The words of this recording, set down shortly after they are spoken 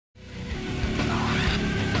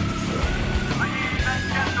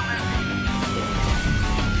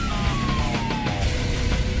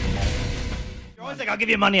I'll give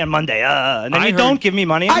you money on Monday. And then you don't give me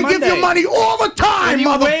money on Monday. I give you money all the time, you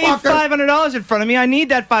motherfucker. wave $500 in front of me. I need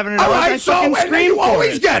that $500. All right, I so fucking and scream you for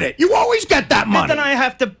always it. get it. You always get that money. And then I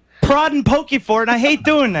have to prod and poke you for it, and I hate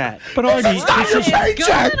doing that. But Artie, it's not your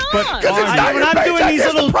paycheck. Because it's not your paycheck. He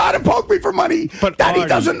has to prod and poke me for money that he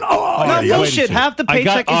doesn't owe. No bullshit. Half the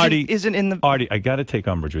paycheck isn't in the... Artie, I got to take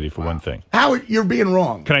umbrage with you for one thing. Howard, you're being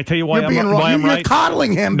wrong. Can I tell you why you're being wrong. I'm right? You're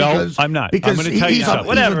coddling him. No, I'm not. Because I'm going to tell you something.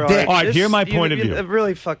 Whatever. He's a dick. All right, here's my point of view. It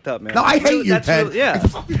really fucked up, man. No, I hate you, Ted. Really, yeah.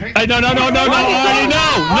 No, Artie, no.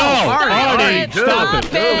 Artie, stop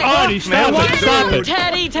it. Artie, stop it.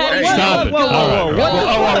 Teddy. Stop it.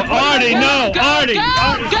 Whoa. Artie, no. Artie. Go!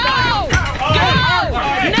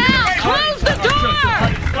 Now, close the door!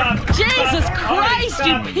 Jesus Christ,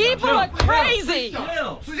 you people are crazy!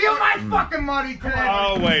 Steal my fucking money, Ted.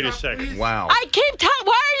 Oh, wait a second. Wow. I keep telling.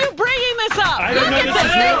 Why are you bringing this up? Look at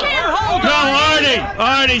this. They can't hold on. No,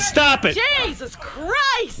 Artie, stop it. Jesus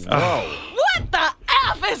Christ! Whoa. What the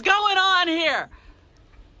F is going on here?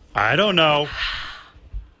 I don't know.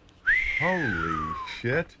 Holy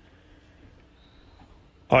shit.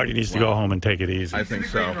 Artie needs to go home and take it easy. I think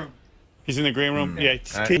so. He's in the green room? Yeah.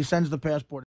 He sends the passport.